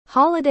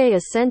Holiday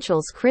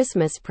Essentials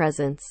Christmas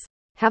Presents.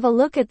 Have a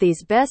look at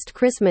these best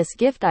Christmas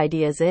gift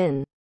ideas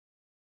in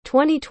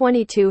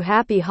 2022.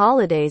 Happy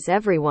holidays,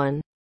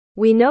 everyone.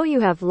 We know you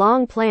have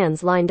long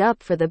plans lined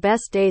up for the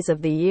best days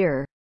of the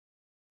year.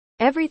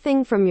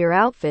 Everything from your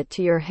outfit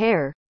to your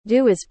hair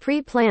do is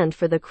pre-planned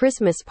for the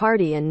Christmas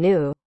party and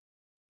New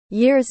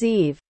Year's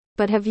Eve.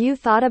 But have you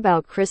thought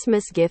about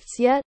Christmas gifts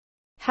yet?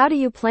 How do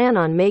you plan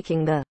on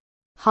making the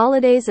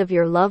holidays of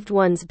your loved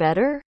ones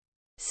better?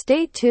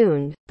 Stay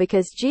tuned,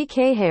 because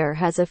GK Hair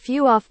has a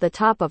few off the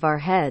top of our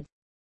head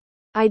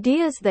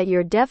ideas that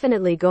you're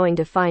definitely going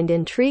to find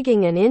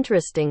intriguing and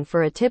interesting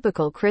for a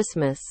typical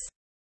Christmas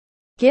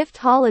gift.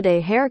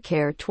 Holiday Hair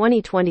Care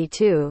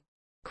 2022.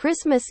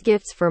 Christmas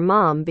gifts for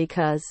mom,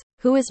 because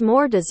who is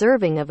more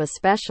deserving of a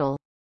special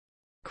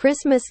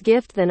Christmas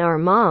gift than our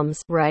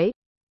moms, right?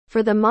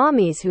 For the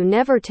mommies who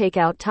never take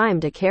out time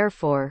to care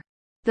for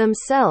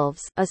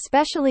themselves, a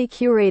specially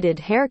curated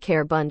hair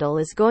care bundle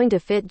is going to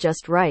fit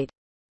just right.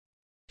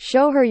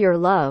 Show her your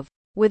love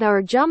with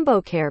our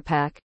Jumbo Care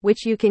Pack,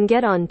 which you can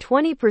get on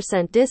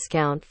 20%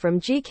 discount from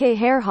GK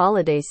Hair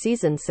Holiday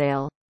Season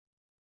Sale.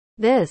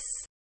 This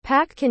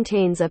pack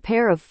contains a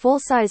pair of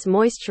full-size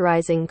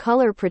moisturizing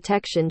color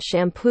protection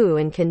shampoo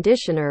and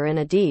conditioner and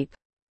a deep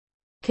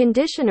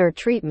conditioner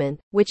treatment,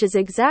 which is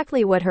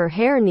exactly what her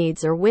hair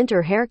needs. Or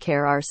winter hair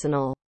care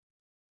arsenal.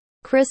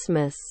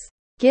 Christmas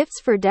gifts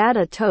for Dad.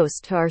 A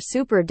toast to our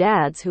super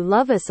dads who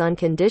love us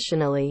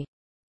unconditionally.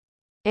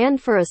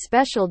 And for a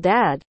special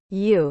dad,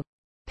 you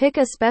pick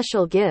a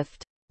special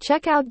gift.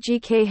 Check out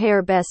GK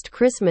Hair Best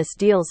Christmas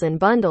Deals and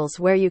Bundles,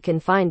 where you can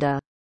find a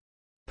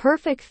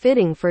perfect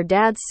fitting for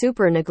dad's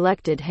super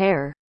neglected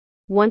hair.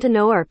 Want to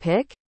know our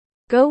pick?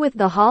 Go with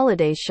the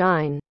Holiday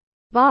Shine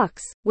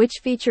box, which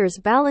features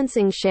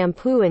balancing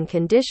shampoo and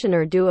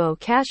conditioner duo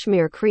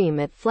cashmere cream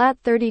at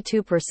flat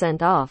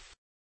 32% off.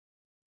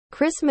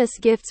 Christmas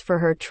gifts for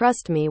her.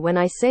 Trust me when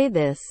I say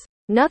this,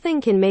 nothing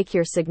can make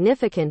your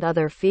significant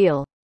other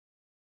feel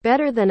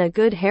better than a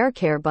good hair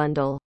care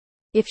bundle.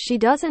 If she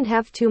doesn't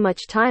have too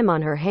much time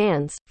on her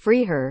hands,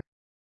 free her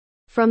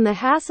from the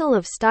hassle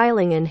of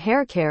styling and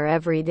hair care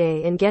every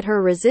day and get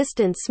her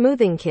resistant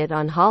smoothing kit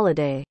on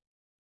holiday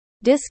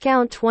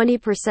discount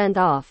 20%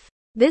 off.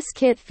 This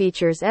kit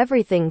features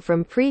everything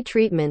from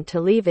pre-treatment to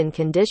leave-in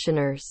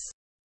conditioners.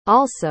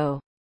 Also,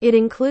 it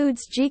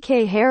includes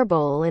GK hair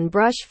bowl and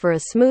brush for a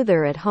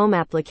smoother at-home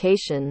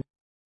application.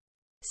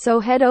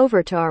 So head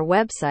over to our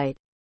website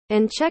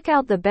and check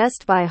out the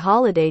Best Buy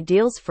holiday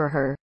deals for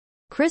her.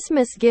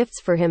 Christmas gifts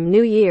for him.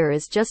 New Year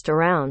is just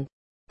around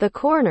the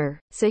corner,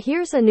 so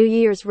here's a New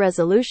Year's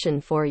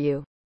resolution for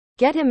you.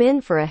 Get him in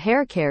for a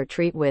hair care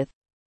treat with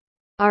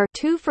our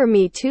 2 for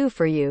Me 2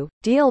 for You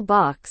deal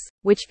box,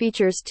 which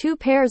features 2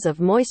 pairs of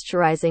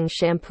moisturizing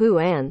shampoo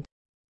and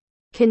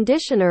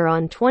conditioner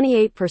on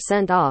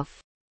 28% off.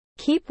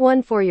 Keep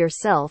one for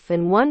yourself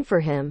and one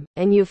for him,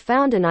 and you've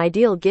found an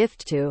ideal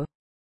gift to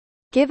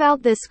give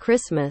out this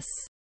Christmas.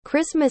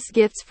 Christmas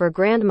gifts for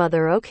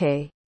grandmother.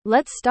 Okay,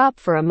 let's stop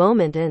for a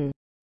moment and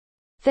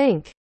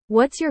think.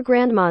 What's your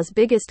grandma's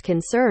biggest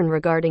concern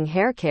regarding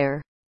hair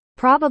care?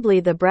 Probably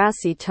the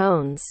brassy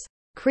tones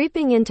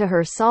creeping into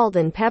her salt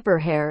and pepper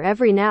hair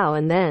every now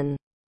and then.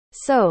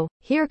 So,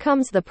 here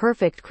comes the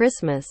perfect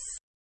Christmas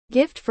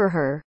gift for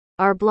her.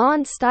 Our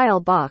Blonde Style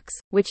box,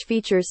 which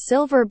features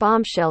silver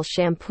bombshell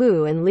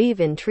shampoo and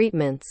leave-in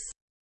treatments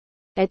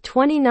at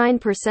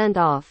 29%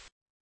 off.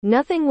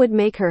 Nothing would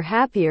make her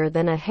happier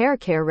than a hair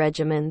care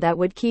regimen that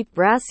would keep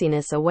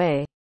brassiness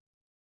away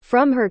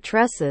from her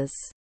tresses.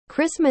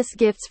 Christmas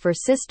gifts for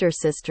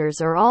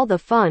sisters are all the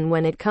fun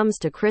when it comes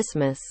to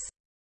Christmas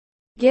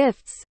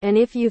gifts, and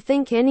if you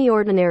think any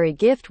ordinary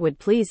gift would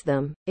please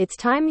them, it's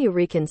time you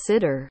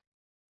reconsider.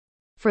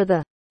 For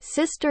the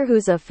sister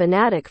who's a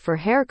fanatic for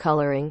hair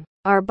coloring,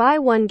 our buy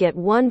one get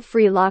one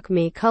free Lock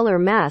Me color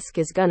mask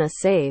is gonna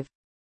save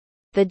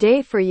the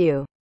day for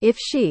you. If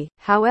she,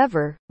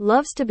 however,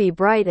 loves to be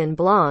bright and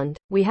blonde,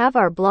 we have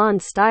our Blonde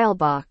Style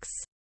box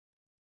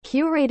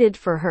curated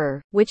for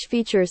her, which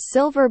features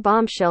silver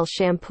bombshell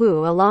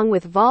shampoo along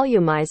with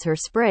volumizer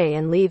spray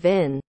and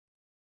leave-in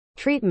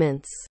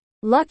treatments.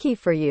 Lucky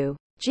for you,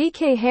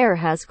 GK Hair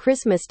has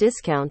Christmas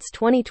discounts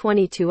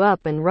 2022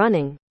 up and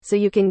running, so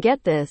you can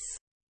get this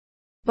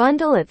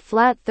bundle at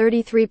flat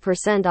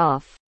 33%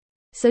 off.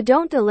 So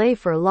don't delay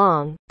for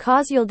long,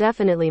 cause you'll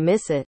definitely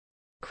miss it.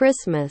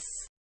 Christmas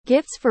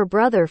gifts for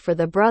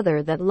the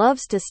brother that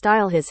loves to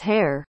style his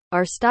hair.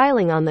 Our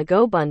Styling on the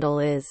Go bundle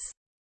is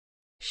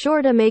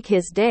sure to make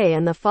his day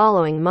and the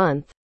following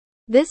month.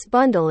 This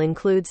bundle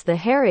includes the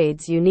hair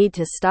aids you need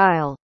to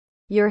style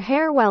your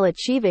hair while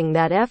achieving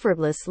that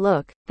effortless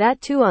look, that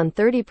too on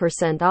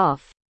 30%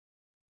 off.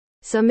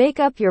 So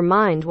make up your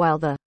mind while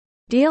the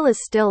deal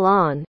is still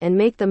on, and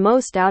make the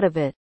most out of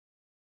it.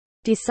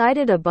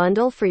 Decided a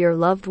bundle for your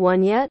loved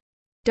one yet?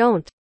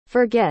 Don't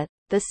forget,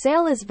 the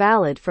sale is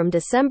valid from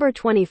December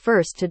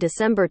 21st to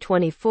December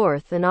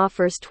 24th and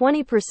offers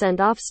 20%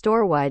 off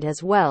storewide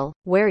as well,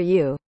 where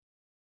you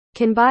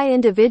can buy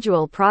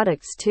individual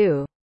products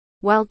too.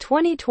 While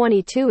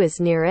 2022 is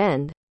near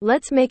end,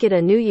 Let's make it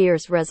a New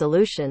Year's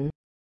resolution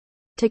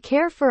to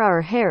care for our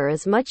hair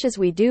as much as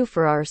we do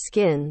for our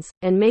skins,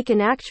 and make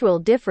an actual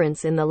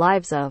difference in the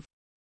lives of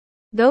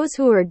those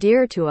who are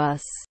dear to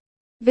us.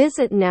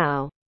 Visit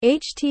now.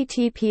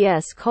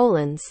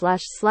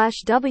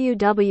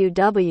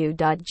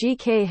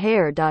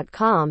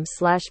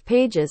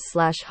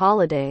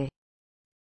 https://www.gkhair.com/pages/holiday